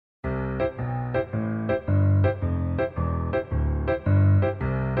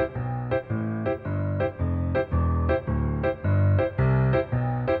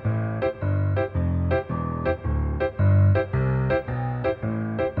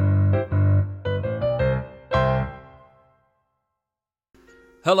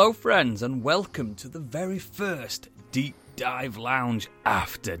Hello friends and welcome to the very first Deep Dive Lounge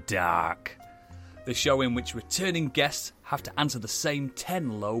After Dark. The show in which returning guests have to answer the same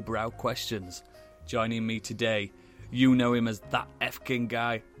 10 lowbrow questions. Joining me today, you know him as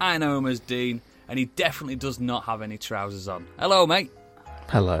ThatFKingGuy, I know him as Dean, and he definitely does not have any trousers on. Hello mate.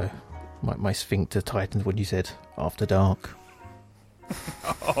 Hello. My sphincter tightened when you said After Dark.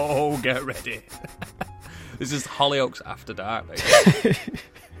 Oh, get ready. This is Hollyoaks After Dark, mate.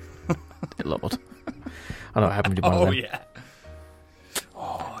 Lord. I know what happened to one of them. Oh, yeah.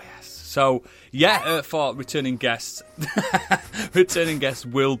 Oh, yes. So, for returning guests, returning guests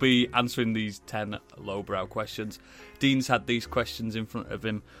will be answering these 10 lowbrow questions. Dean's had these questions in front of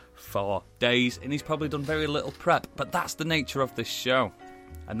him for days, and he's probably done very little prep, but that's the nature of this show,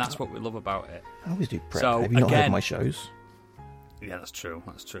 and that's what we love about it. I always do prep. So, have you not heard my shows? Yeah, that's true.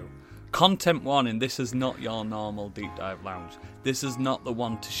 Content warning, this is not your normal Deep Dive Lounge. This is not the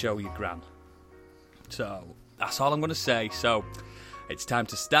one to show your gran. So, that's all I'm going to say. So, it's time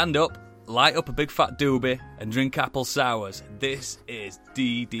to stand up, light up a big fat doobie, and drink apple sours. This is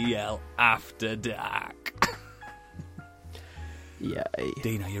DDL After Dark. Yeah.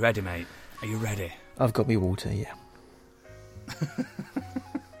 Dean, are you ready, mate? Are you ready? I've got me water, yeah.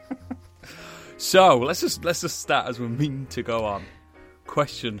 So, let's just start as we mean to go on.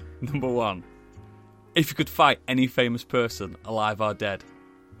 Question number 1. If you could fight any famous person, alive or dead,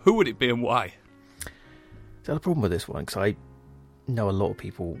 who would it be and why? So the problem with this one, because I know a lot of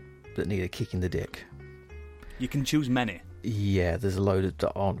people that need a kick in the dick. You can choose many. Yeah, there's a load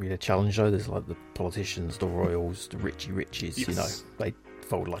that aren't really a challenge, though. There's like the politicians, the royals, the richie riches, yes. You know. They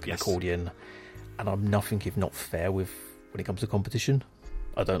fold like an accordion. And I'm nothing if not fair with when it comes to competition.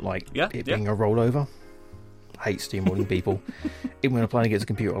 I don't like it being a rollover. I hate steamrolling people. Even when I'm playing against a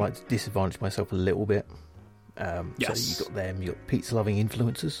computer, I like to disadvantage myself a little bit. So you've got them, you've got pizza-loving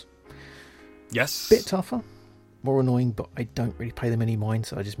influencers. Yes. Bit tougher, more annoying, but I don't really pay them any mind,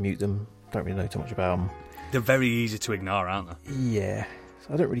 so I just mute them. Don't really know too much about them. They're very easy to ignore, aren't they? Yeah.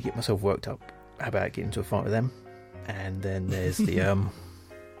 So I don't really get myself worked up about getting into a fight with them. And then there's the...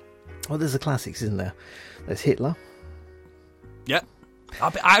 there's the classics, isn't there? There's Hitler. Yep.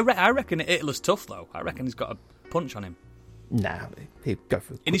 I reckon Hitler's tough, though. I reckon he's got a punch on him. Nah, he'll go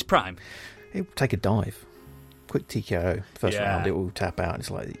for... In his prime? He'll take a dive. Quick TKO. First round, it will tap out, and it's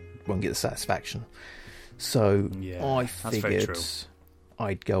like, you won't get the satisfaction. So, I figured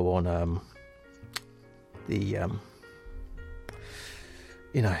I'd go on the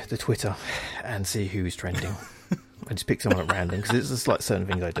Twitter and see who's trending. I just pick someone at random, because it's just like certain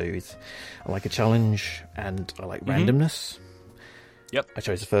things I do. I like a challenge, and I like randomness. Yep. I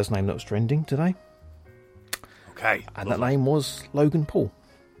chose the first name that was trending today. Okay. And that name was Logan Paul.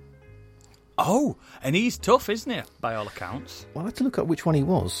 Oh, and he's tough, isn't he, by all accounts? Well, I had to look up which one he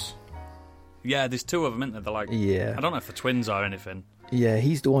was. Yeah, there's two of them, isn't there? They're like... Yeah. I don't know if they're twins or anything. Yeah,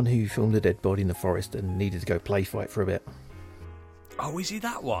 he's the one who filmed a dead body in the forest and needed to go play fight for a bit. Oh, is he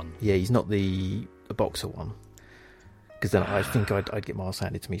that one? Yeah, he's not the boxer one. Because then I think I'd get my ass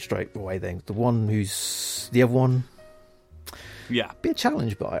handed to me straight away then. The one who's... The other one... Yeah. Bit of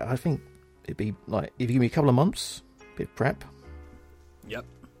challenge, but I think it'd be like, if you give me a couple of months, bit of prep. Yep.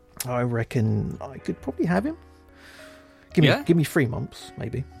 I reckon I could probably have him. Give me 3 months,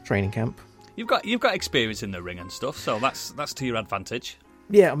 maybe. Training camp. You've got experience in the ring and stuff, so that's to your advantage.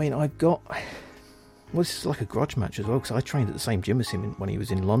 Yeah, I mean, I've got... Well, this is like a grudge match as well, because I trained at the same gym as him when he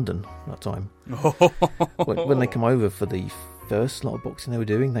was in London that time. When they come over for the first lot of boxing they were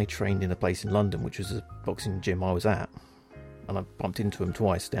doing, they trained in a place in London, which was a boxing gym I was at. And I bumped into him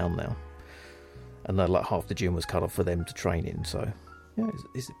twice down there. And like half the gym was cut off for them to train in, so... Yeah,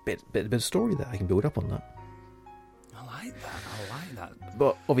 it's a bit of story there. I can build up on that. I like that.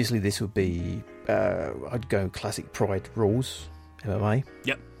 But obviously this would be... I'd go classic Pride rules, MMA.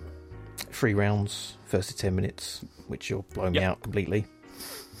 Yep. 3 rounds, first to 10 minutes, which you'll blow me out completely.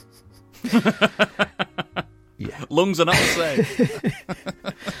 Yeah. Lungs are not the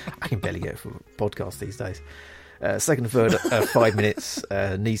same. I can barely get for a podcast these days. Second and third, 5 minutes,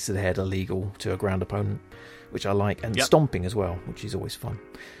 knees to the head are legal to a ground opponent, which I like, and stomping as well, which is always fun.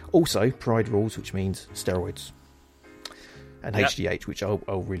 Also, Pride rules, which means steroids, and HGH, which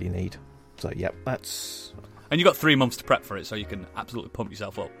I'll really need. So, that's... And you've got 3 months to prep for it, so you can absolutely pump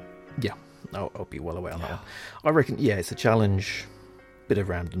yourself up. Yeah, I'll be well aware on that one. I reckon, it's a challenge, bit of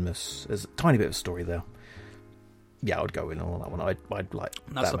randomness, there's a tiny bit of story there. Yeah, I'd go in on that one. I'd like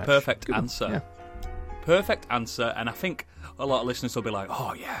That's that a match. perfect Good answer. Yeah. Perfect answer, and I think a lot of listeners will be like,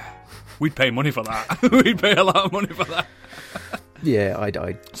 oh yeah, we'd pay money for that. We'd pay a lot of money for that. Yeah, I'd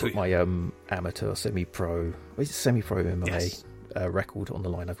put my amateur, semi-pro, semi-pro MMA record on the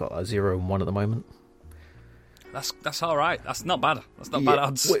line. I've got 0-1 at the moment. That's all right. That's not bad. That's not bad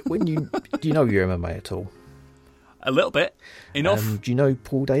odds. Do you know your MMA at all? A little bit. Enough. Do you know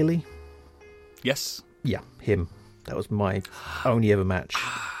Paul Daly? Yes. Yeah, him. That was my only ever match.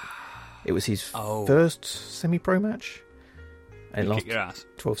 It was his first semi-pro match. And it lasted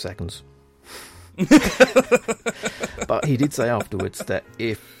 12 seconds. But he did say afterwards that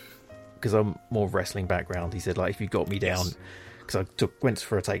because I'm more wrestling background, he said, like, if you got me down, because I went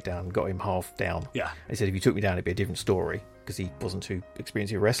for a takedown, got him half down. Yeah. He said if you took me down, it'd be a different story, because he wasn't too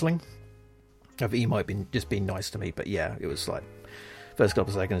experienced in wrestling. I think he might have just been nice to me, but yeah, it was like, first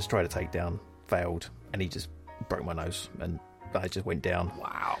couple of seconds, tried to take down, failed, and he just broke my nose, and I just went down.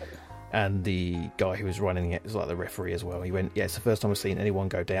 Wow. And the guy who was running it was like the referee as well. He went, yeah, it's the first time I've seen anyone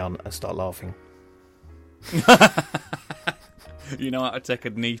go down and start laughing. You know how to take a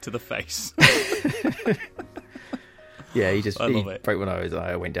knee to the face. Yeah, he broke my nose.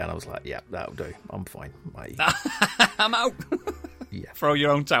 I went down. I was like, yeah, that'll do. I'm fine. I'm out. Yeah. Throw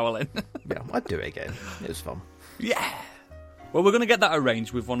your own towel in. Yeah, I'd do it again. It was fun. Yeah. Well, we're going to get that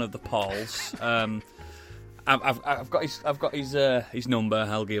arranged with one of the Pauls. I've got his number.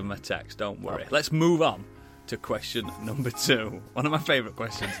 I'll give him a text. Don't worry. Let's move on to question number 2. One of my favourite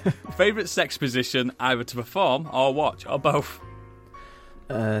questions. Favourite sex position, either to perform or watch, or both?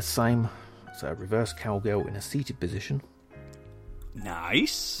 Same. So reverse cowgirl in a seated position.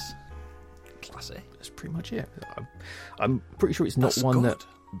 Nice. Classy. That's pretty much it. I'm pretty sure it's not one that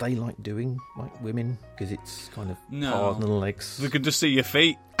they like doing, like women, because it's kind of hard on the legs. They can just see your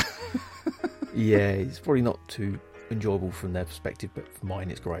feet. Yeah, it's probably not too enjoyable from their perspective, but for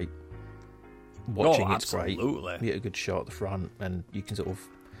mine, it's great. Watching, it's great. You get a good shot at the front, and you can sort of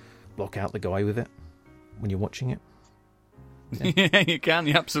block out the guy with it when you're watching it. Yeah, you can.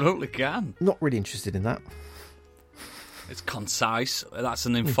 You absolutely can. Not really interested in that. It's concise. That's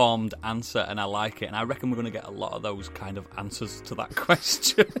an informed answer, and I like it. And I reckon we're going to get a lot of those kind of answers to that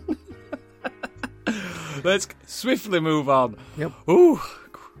question. Let's swiftly move on. Yep. Ooh,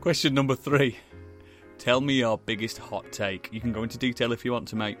 question number 3. Tell me your biggest hot take. You can go into detail if you want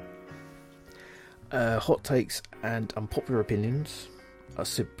to, mate. Hot takes and unpopular opinions are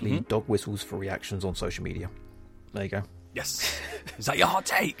simply dog whistles for reactions on social media. There you go. Yes. Is that your hot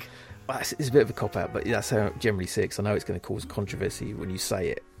take? Well, it's a bit of a cop-out, but that's how I generally see it, because I know it's going to cause controversy when you say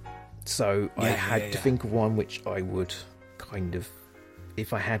it. So I had to think of one which I would kind of,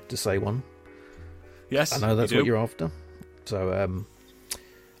 if I had to say one. Yes, I know that's what you're after. So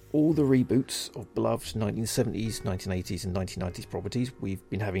all the reboots of beloved 1970s, 1980s and 1990s properties we've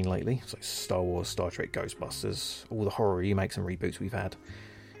been having lately, so Star Wars, Star Trek, Ghostbusters, all the horror remakes and reboots we've had,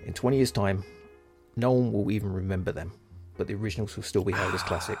 in 20 years' time, no one will even remember them, but the originals will still be held as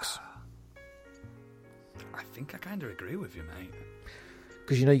classics. I think I kind of agree with you, mate.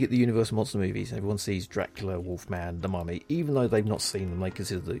 Because you get the Universal Monster movies, and everyone sees Dracula, Wolfman, The Mummy, even though they've not seen them, they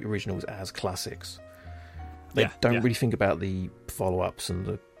consider the originals as classics. They don't really think about the follow-ups and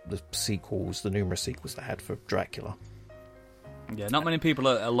the sequels, the numerous sequels they had for Dracula. Yeah, not many people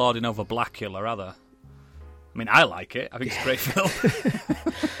are lauding over Blackula, are there? I mean, I like it. I think it's a great film.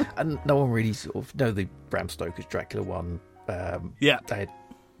 And no one really sort of know the Bram Stoker's Dracula one.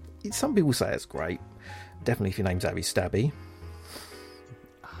 Some people say it's great. Definitely if your name's Abby Stabby.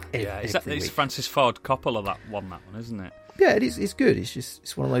 It's Francis Ford Coppola, that one, isn't it? Yeah, it is. It's good.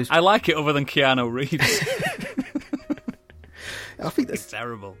 It's one of those. I like it other than Keanu Reeves. I think that's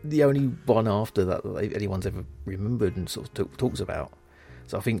terrible. The only one after that anyone's ever remembered and sort of talks about.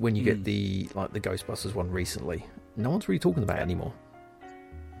 So I think when you get the Ghostbusters one recently, no one's really talking about it anymore.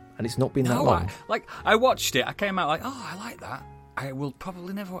 And it's not been that long. I watched it. I came out like, I like that. I will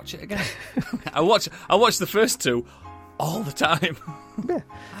probably never watch it again. I watched the first 2 all the time. Yeah.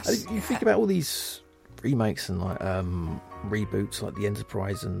 You think about all these remakes and reboots, like the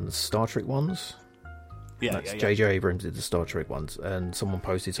Enterprise and the Star Trek ones. J.J. Abrams did the Star Trek ones, and someone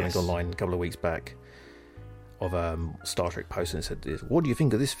posted something online a couple of weeks back of Star Trek post and said, "What do you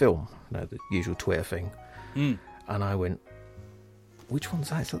think of this film?" The usual Twitter thing. And I went, "Which one's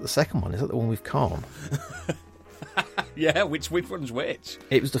that? Is that the second one? Is that the one with Khan?" Yeah, which one's which?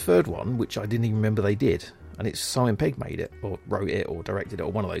 It was the third one, which I didn't even remember they did, and it's Simon Pegg made it, or wrote it, or directed it,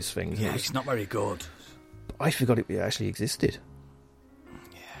 or one of those things. Yeah, it's not very good. I forgot it actually existed.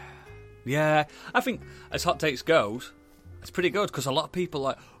 Yeah, I think as hot takes goes, it's pretty good, because a lot of people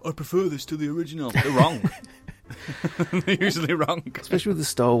are like, I prefer this to the original. They're wrong. They're usually wrong. Especially with the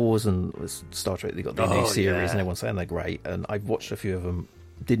Star Wars and Star Trek, they got the new series and everyone's saying they're great, and I've watched a few of them.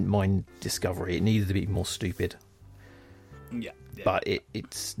 Didn't mind Discovery. It needed to be more stupid. Yeah. But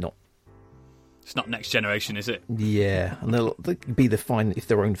it's not. It's not Next Generation, is it? Yeah, and they'll be fine if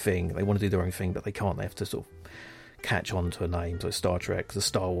their own thing. They want to do their own thing, but they can't. They have to sort of catch on to a name. So Star Trek, the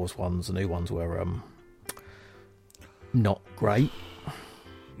Star Wars ones, the new ones were not great.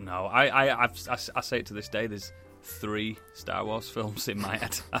 No, I say it to this day. There's 3 Star Wars films in my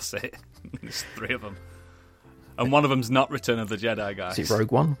head. That's it. There's 3 of them, and one of them's not Return of the Jedi, guys. Is it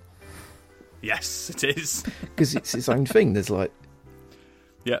Rogue One? Yes, it is. Because it's its own thing. There's like...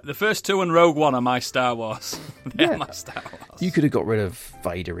 Yeah, the first 2 and Rogue One are my Star Wars. They're my Star Wars. You could have got rid of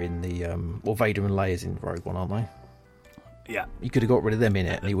Vader in the... Well, Vader and Leia's in Rogue One, aren't they? Yeah. You could have got rid of them in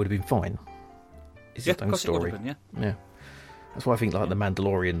it and it would have been fine. It's its own story. Been, yeah. That's why I think like The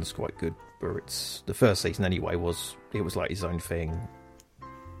Mandalorian's quite good, where it's... The first season anyway was like his own thing.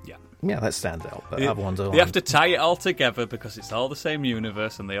 Yeah, that stands out. But other ones are... You have to tie it all together because it's all the same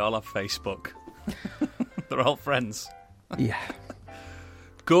universe and they all have Facebook. They're all friends. Yeah.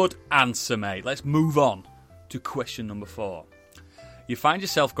 Good answer, mate. Let's move on to question number 4. You find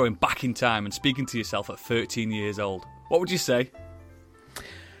yourself going back in time and speaking to yourself at 13 years old. What would you say?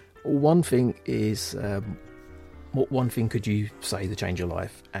 One thing is... what one thing could you say to change your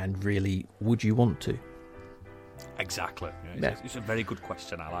life? And really, would you want to? Exactly. It's a very good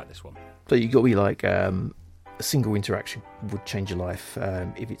question. I like this one. So you've got to be like, a single interaction would change your life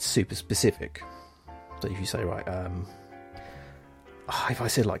if it's super specific. So if you say, right, if I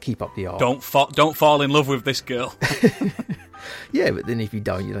said, like, keep up the art... Don't fall in love with this girl. Yeah, but then if you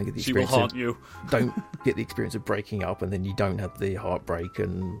don't get the experience... She will haunt you. Don't get the experience of breaking up, and then you don't have the heartbreak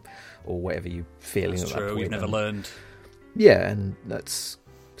or whatever you're feeling That's at that true. point. You've never learned. Yeah, and that's...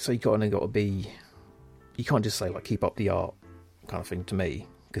 So you kind of got to be... You can't just say, like, keep up the art kind of thing to me,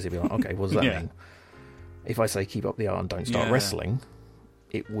 because it'd be like, okay, what does that mean? If I say keep up the art and don't start wrestling,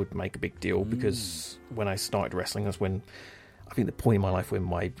 it would make a big deal, because when I started wrestling, that's when... I think the point in my life when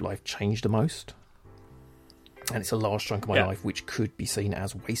my life changed the most. And it's a large chunk of my life which could be seen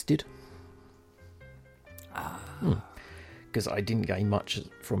as wasted. Because I didn't gain much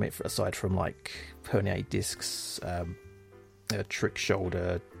from it, aside from, like, herniated discs, a trick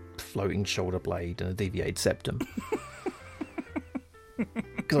shoulder, floating shoulder blade, and a deviated septum.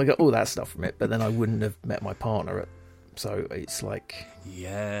 Because I got all that stuff from it, but then I wouldn't have met my partner. So it's like...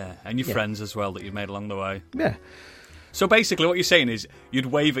 Yeah, and your friends as well that you've made along the way. Yeah. So basically what you're saying is you'd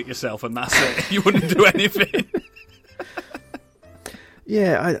wave at yourself and that's it. You wouldn't do anything.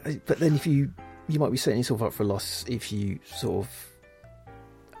 Yeah, but then if you might be setting yourself up for a loss if you sort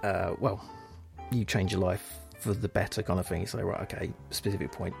of, you change your life for the better kind of thing. You say, right, okay,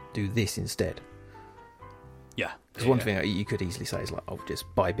 specific point, do this instead. Yeah. Because one thing you could easily say is like, oh, just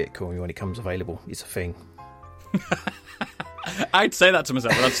buy Bitcoin when it comes available. It's a thing. I'd say that to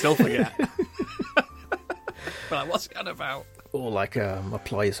myself, but I'd still forget. Like, what's it on about? Or like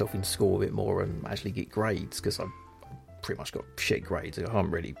apply yourself in school a bit more and actually get grades, because I've pretty much got shit grades. I can't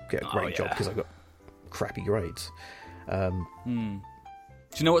really get a great job because I've got crappy grades. Do you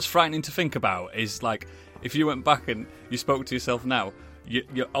know what's frightening to think about is, like, if you went back and you spoke to yourself now,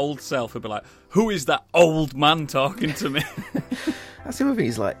 your old self would be like, who is that old man talking to me? That's the other thing,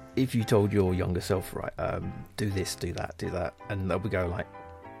 is like, if you told your younger self, right, do this, do that, and they would go like,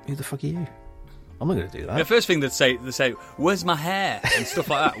 who the fuck are you? I'm not going to do that. The first thing they'd say, where's my hair? And stuff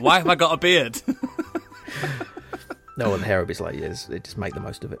like that. Why have I got a beard? No, and the hair, it's like, yes, they just make the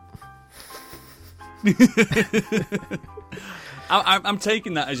most of it. I'm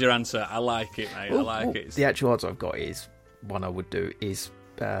taking that as your answer. I like it, mate. I like it. The actual answer I've got is, one I would do is,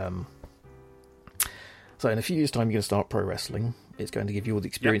 so in a few years' time, you're going to start pro wrestling. It's going to give you all the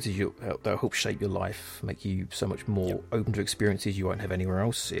experiences that'll help shape your life, make you so much more open to experiences you won't have anywhere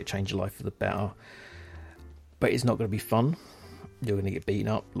else. It'll change your life for the better. But it's not going to be fun. You're going to get beaten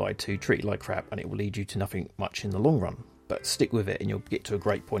up, lied to, treated like crap, and it will lead you to nothing much in the long run. But stick with it, and you'll get to a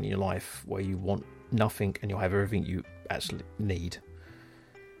great point in your life where you want nothing, and you'll have everything you actually need.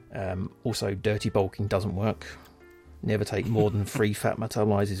 Also, dirty bulking doesn't work. Never take more than 3 fat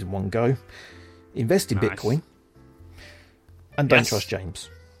metabolizers in one go. Invest in Bitcoin. And don't trust James.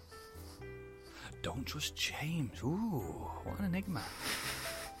 Don't trust James. Ooh, what an enigma.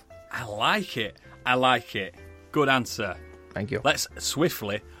 I like it. I like it. Good answer. Thank you. Let's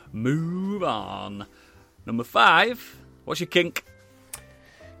swiftly move on. Number 5. What's your kink?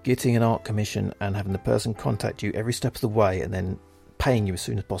 Getting an art commission and having the person contact you every step of the way and then paying you as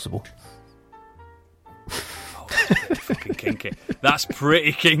soon as possible. Oh, that's pretty fucking kinky. That's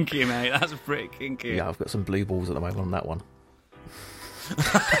pretty kinky, mate. That's pretty kinky. Yeah, I've got some blue balls at the moment on that one.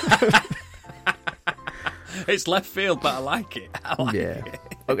 It's left field, but I like it. I like it.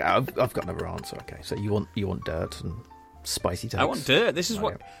 Okay, I've got another answer. Okay, so you want dirt, and spicy takes. I want dirt. This is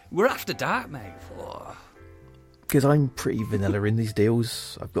what we're after dark, mate. Because I'm pretty vanilla in these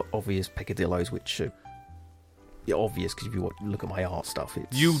deals. I've got obvious peccadillos, which are obvious because if you look at my art stuff,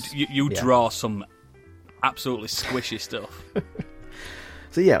 it's you draw some absolutely squishy stuff.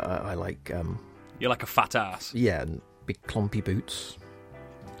 So yeah, I like. You're like a fat ass. Yeah, and big clumpy boots.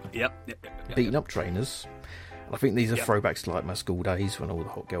 Yep. Beaten up trainers. I think these are throwbacks to like my school days when all the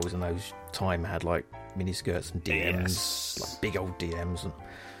hot girls in those time had like mini skirts and DMs, like big old DMs and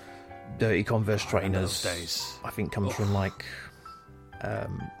dirty Converse trainers. Those days. I think comes from like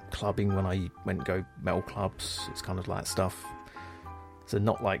clubbing when I went to go metal clubs. It's kind of like stuff. So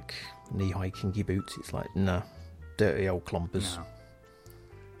not like knee-high kinky boots. It's like dirty old clumpers. No.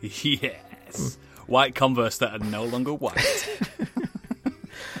 Yes, white Converse that are no longer white.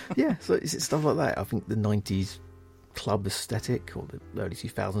 Yeah, so it's stuff like that. I think the 90s club aesthetic or the early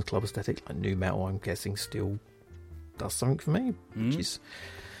 2000s club aesthetic, like new metal, I'm guessing still does something for me, which is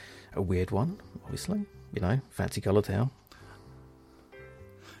a weird one, obviously. You know, fancy colour town.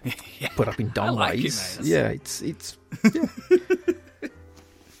 Yeah, put up in dumb ways. Yeah, it's yeah.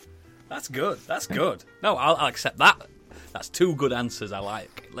 That's good. That's good. No, I'll accept that. That's two good answers I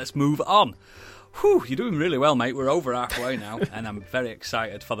like. Let's move on. Whew, you're doing really well, mate. We're over halfway now, and I'm very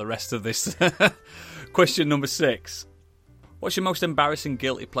excited for the rest of this. Question number 6. What's your most embarrassing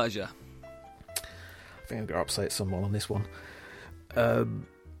guilty pleasure? I think I'm going to upset someone on this one. I'm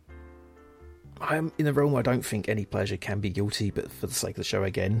in a realm where I don't think any pleasure can be guilty, but for the sake of the show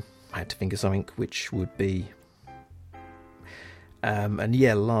again, I had to think of something which would be... and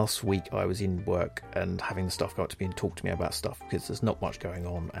yeah, last week I was in work and having the staff go up to me and talk to me about stuff because there's not much going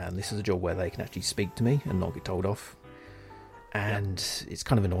on, and this is a job where they can actually speak to me and not get told off. And it's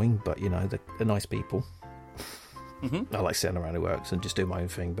kind of annoying, but you know, they're nice people. I like sitting around at work and just doing my own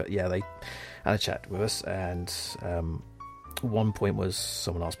thing, but yeah, they had a chat with us, and one point was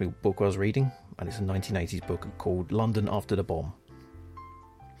someone asked me what book I was reading, and it's a 1980s book called London After the Bomb.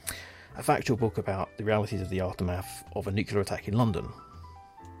 A factual book about the realities of the aftermath of a nuclear attack in London.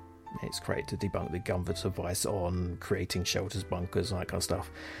 It's created to debunk the government's advice on creating shelters, bunkers, and that kind of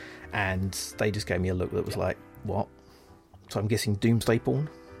stuff. And they just gave me a look that was like, what? So I'm guessing doomsday porn?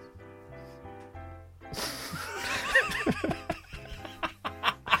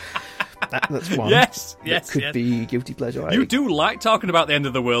 That's one. Yes. Could be guilty pleasure. You do like talking about the end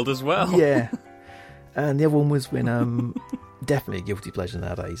of the world as well. Yeah. And the other one was when definitely a guilty pleasure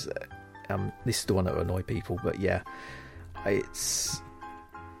nowadays. This is the one that will annoy people, but yeah, it's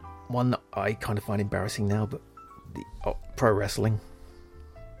one that I kind of find embarrassing now. But pro wrestling.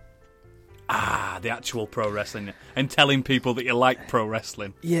 The actual pro wrestling, and telling people that you like pro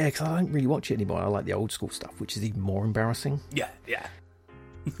wrestling. Yeah, because I don't really watch it anymore. I like the old school stuff, which is even more embarrassing. Yeah.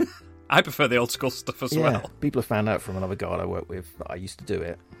 I prefer the old school stuff as well. People have found out from another guy I work with that I used to do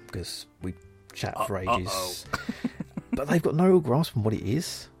it because we chat for ages. But they've got no real grasp on what it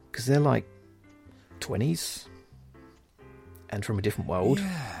is because they're like 20s and from a different world.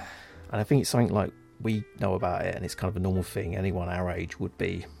 Yeah. And I think it's something like we know about it and it's kind of a normal thing. Anyone our age would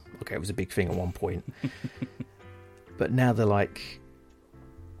be, okay, it was a big thing at one point. But now they're like,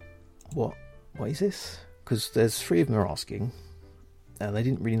 what is this? Because there's 3 of them are asking and they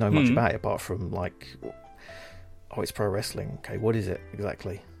didn't really know much about it apart from like, oh, it's pro wrestling. Okay, what is it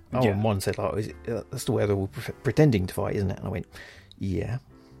exactly? Oh, and one said, "Oh, is it, that's the way they're all pretending to fight, isn't it?" And I went, "Yeah."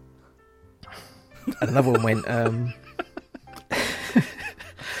 And another one went,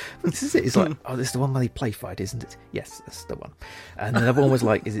 "This is it." It's like, "Oh, this is the one where they play fight, isn't it?" Yes, that's the one. And another one was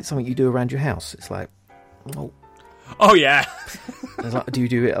like, "Is it something you do around your house?" It's like, "Oh yeah." And it's like, "Do you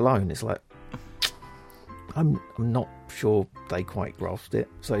do it alone?" It's like, I'm not sure they quite grasped it.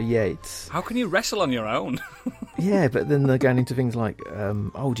 So yeah, it's... How can you wrestle on your own? Yeah, but then they're going into things like,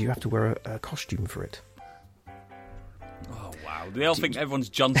 do you have to wear a costume for it? Oh, wow. They all think everyone's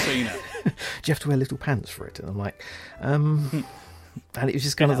John Cena. Do you have to wear little pants for it? And I'm like, and it was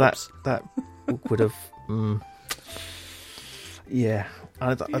just kind of that awkward of, yeah.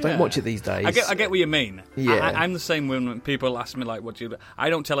 I don't watch it these days. I get what you mean. Yeah. I'm the same when people ask me, like, what do you do? I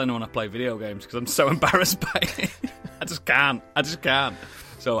don't tell anyone I play video games because I'm so embarrassed by it. I just can't.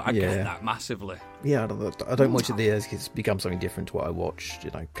 So I get that massively. Yeah, I don't watch it these days. It's become something different to what I watched.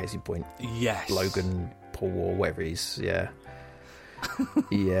 You know, case in point. Yes. Logan Paul or whatever it is. Yeah.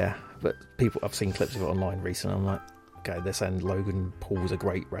 Yeah. But I've seen clips of it online recently. I'm like, okay, they're saying Logan Paul's a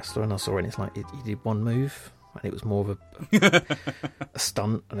great wrestler, and I saw it and it's like, he did one move. And it was more of a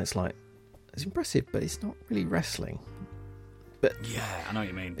stunt, and it's like, it's impressive, but it's not really wrestling. But yeah, I know what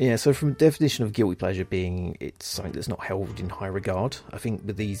you mean. Yeah, so from definition of guilty pleasure being it's something that's not held in high regard, I think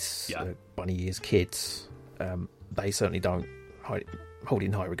with these bunny ears kids, they certainly don't hold it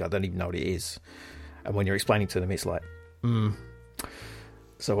in high regard. They don't even know what it is. And when you're explaining to them, it's like,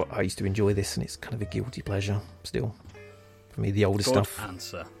 So I used to enjoy this, and it's kind of a guilty pleasure still. For me, the older Good stuff.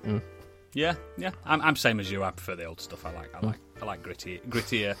 Answer. Yeah. I'm same as you. I prefer the old stuff. I like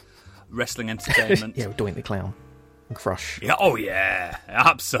grittier wrestling entertainment. Yeah, Doink the Clown and Crush. Yeah. Oh yeah.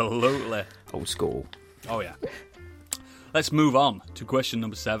 Absolutely. Old school. Oh yeah. Let's move on to question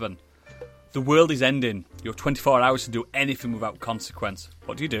number 7. The world is ending. You have 24 hours to do anything without consequence.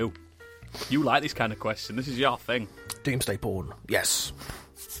 What do you do? You like this kind of question. This is your thing. Doomsday porn. Yes.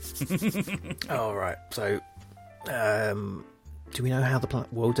 All right. So, do we know how the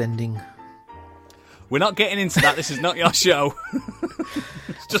world's ending? We're not getting into that. This is not your show.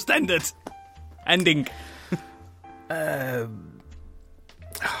 It's just ended. Ending. Well,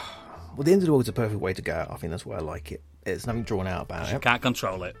 the end of the world is a perfect way to go. I think that's why I like it. There's nothing drawn out about it. You can't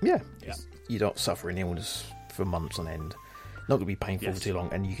control it. Yeah. You're not suffering illness for months on end. Not going to be painful for too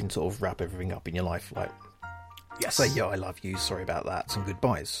long, and you can sort of wrap everything up in your life. Like, say, yeah, I love you, sorry about that, some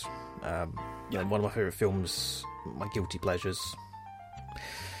goodbyes. One of my favourite films, my guilty pleasures.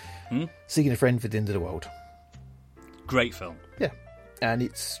 Seeking a Friend for the End of the World. Great film. Yeah. And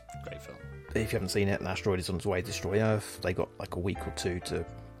it's... Great film. If you haven't seen it, an asteroid is on its way to destroy Earth. They got like a week or two to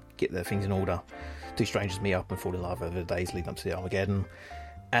get their things in order. Two strangers meet up and fall in love over the days leading up to the Armageddon.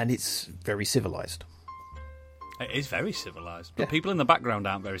 And it's very civilised. It is very civilised. But people in the background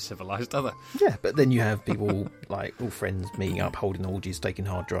aren't very civilised, are they? Yeah, but then you have people, like, all friends meeting up, holding orgies, taking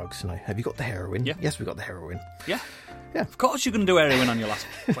hard drugs. You know, have you got the heroin? Yeah. Yes, we've got the heroin. Yeah. Yeah. Of course you're going to do heroin on your last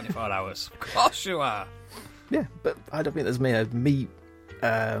 24 hours. Of course you are. Yeah, but I don't think there's me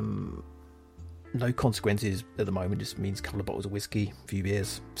no consequences at the moment. Just means a couple of bottles of whiskey, a few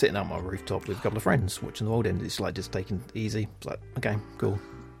beers, sitting out on my rooftop with a couple of friends, watching the world end. It's like just taking it easy. It's like, okay, cool.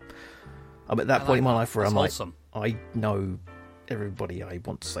 I'm at that point in my life where I'm wholesome. like, I know everybody I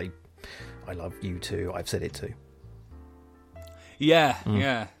want to say I love you to. I've said it to.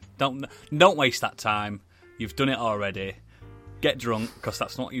 Yeah. Don't waste that time. You've done it already. Get drunk, because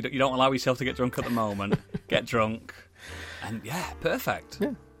that's not you don't allow yourself to get drunk at the moment. Get drunk, and perfect.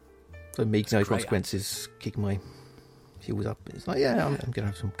 Yeah. So me, no consequences, kicking my heels up. It's like, I'm going to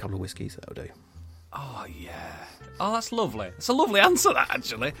have some couple of whiskies. That'll do. Oh yeah. Oh, that's lovely. It's a lovely answer, that,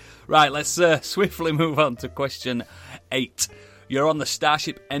 actually. Right, let's swiftly move on to question 8. You're on the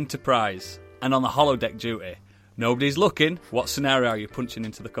Starship Enterprise and on the holodeck duty. Nobody's looking. What scenario are you punching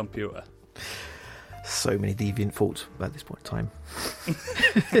into the computer? So many deviant thoughts at this point in time.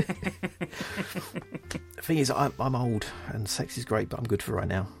 The thing is, I'm old and sex is great, but I'm good for right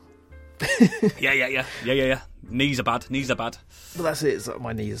now. Yeah. Knees are bad. But that's it. It's like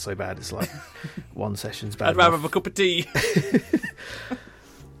my knees are so bad. It's like one session's bad. I'd rather have a cup of tea.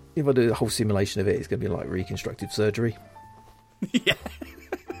 If I do the whole simulation of it, it's going to be like reconstructive surgery. Yeah.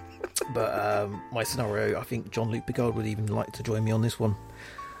 But my scenario, I think Jean-Luc Picard would even like to join me on this one.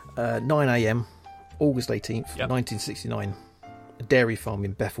 9 a.m, August 18th, 1969. A dairy farm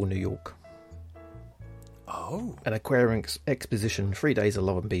in Bethel, New York. Oh. An aquarium exposition, 3 days of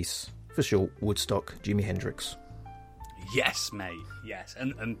love and peace. For short, Woodstock, Jimi Hendrix. Yes, mate. Yes.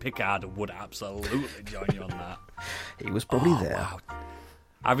 And Picard would absolutely join you on that. He was probably there. Wow.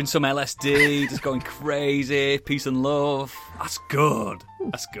 Having some LSD, just going crazy, peace and love. That's good.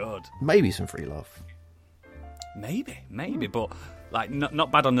 Maybe some free love. Maybe, but like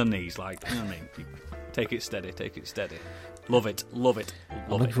not bad on the knees. Like, you know what I mean? Take it steady. Love it. I'm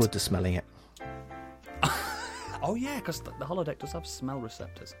looking forward to smelling it. Oh yeah, because the holodeck does have smell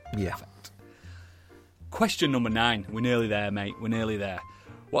receptors. Yeah. Perfect. Question number 9. We're nearly there, mate. We're nearly there.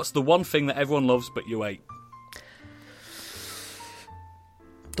 What's the one thing that everyone loves but you hate?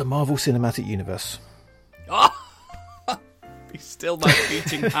 The Marvel Cinematic Universe. Oh! Be still my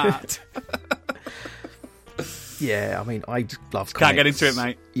beating heart. Yeah, I mean, I love comics. Can't get into it,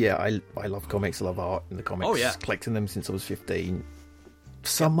 mate. Yeah, I love comics. I love art in the comics. Oh, yeah. Collecting them since I was 15.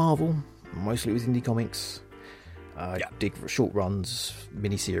 Some Marvel. Mostly it was indie comics. Dig short runs,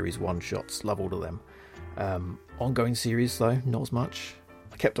 mini-series, one-shots. Love all of them. Ongoing series, though, not as much.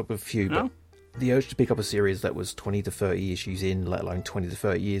 I kept up with a few, but the urge to pick up a series that was 20 to 30 issues in, let alone 20 to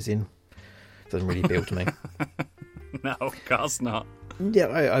 30 years in, doesn't really appeal to me. No, of course not. Yeah,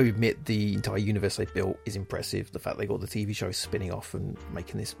 I admit the entire universe they built is impressive. The fact they got the TV show spinning off and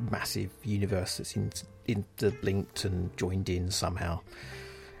making this massive universe that's interlinked and joined in somehow.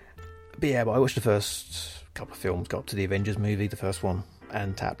 But I watched the first couple of films, got up to the Avengers movie, the first one,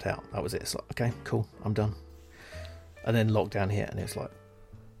 and tapped out. That was it. It's like, okay, cool, I'm done. And then lockdown hit, and it's like,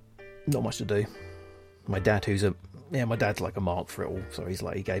 not much to do. My dad, who's a Yeah, my dad's like a mark for it all, so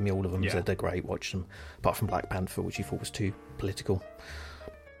he gave me all of them, Yeah. said they're great, watch them, apart from Black Panther, which he thought was too political.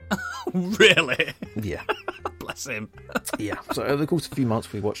 Really? Yeah. Bless him. Yeah, so over the course of a few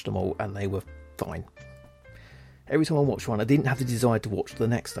months we watched them all, and they were fine. Every time I watched one, I didn't have the desire to watch the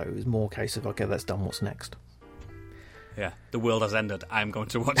next, though. It was more a case of, okay, that's done, what's next? Yeah, the world has ended. I'm going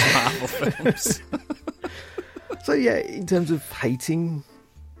to watch Marvel films. So yeah, in terms of hating,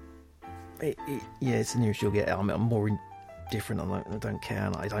 yeah, it's the nearest you'll get. I'm more indifferent. I don't care,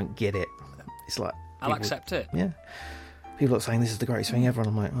 and I don't get it. It's like I'll accept it. Yeah, people are saying this is the greatest thing ever, and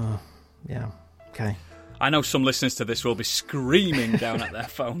I'm like, oh, yeah, okay. I know some listeners to this will be screaming down at their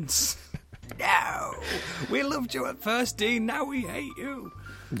phones. No, we loved you at first, Dean. Now we hate you.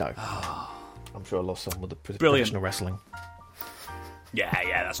 No, I'm sure I lost some with the Brilliant. professional wrestling. Yeah,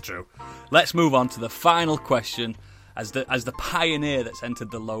 that's true. Let's move on to the final question. As the pioneer that's entered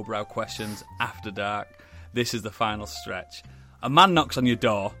the lowbrow questions after dark, this is the final stretch. A man knocks on your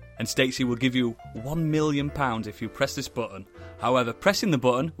door and states he will give you £1 million if you press this button. However, pressing the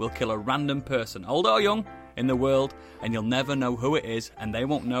button will kill a random person, old or young, in the world, and you'll never know who it is, and they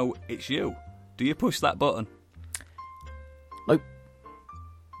won't know it's you. Do you push that button? Nope.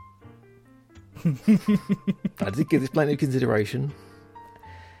 I did give this plenty of consideration.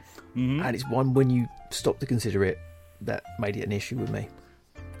 Mm-hmm. And it's one when you stop to consider it that made it an issue with me.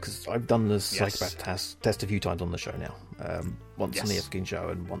 Because I've done the psychopath test a few times on the show now. Once on the ThatFKing show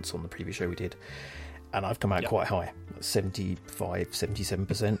and once on the previous show we did. And I've come out quite high, 75,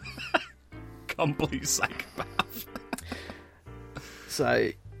 77%. Complete psychopath.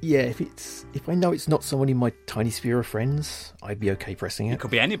 So, yeah, if I know it's not someone in my tiny sphere of friends, I'd be okay pressing it. It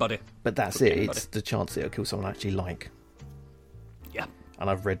could be anybody. But that's it. It's the chance that it'll kill someone I actually like. Yeah. And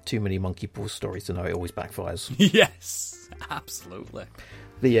I've read too many monkey paw stories to know it always backfires. Yes, absolutely.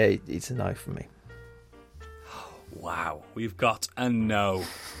 But yeah, it's a no for me. Wow, we've got a no.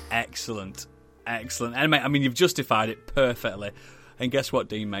 Excellent. And mate, I mean, you've justified it perfectly. And guess what,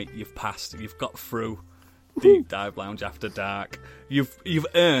 Dean, mate? You've passed. You've got through Deep Dive Lounge After Dark. You've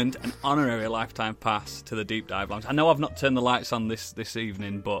earned an honorary lifetime pass to the Deep Dive Lounge. I know I've not turned the lights on this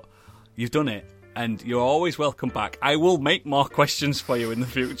evening, but you've done it. And you're always welcome back. I will make more questions for you in the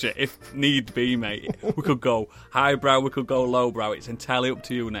future if need be, mate. We could go highbrow, we could go lowbrow. It's entirely up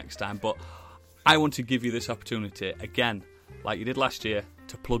to you next time. But I want to give you this opportunity, again, like you did last year,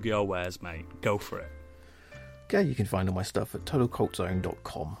 to plug your wares, mate. Go for it. Okay, you can find all my stuff at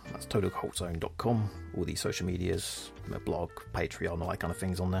totalcultzone.com. That's totalcultzone.com. All these social medias, my blog, Patreon, all that kind of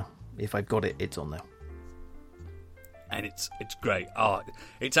things on there. If I've got it, it's on there. And it's great. Oh,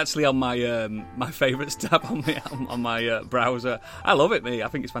 it's actually on my my favourites tab on my browser. I love it, me. I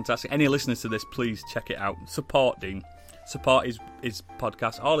think it's fantastic. Any listeners to this, please check it out. Support Dean. Support his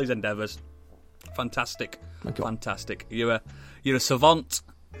podcast, all his endeavours. Fantastic, fantastic. You're a savant,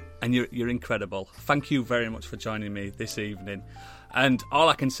 and you're incredible. Thank you very much for joining me this evening. And all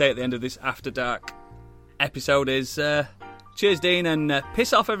I can say at the end of this After Dark episode is cheers, Dean, and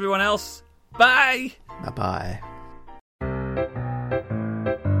piss off everyone else. Bye. Bye-bye.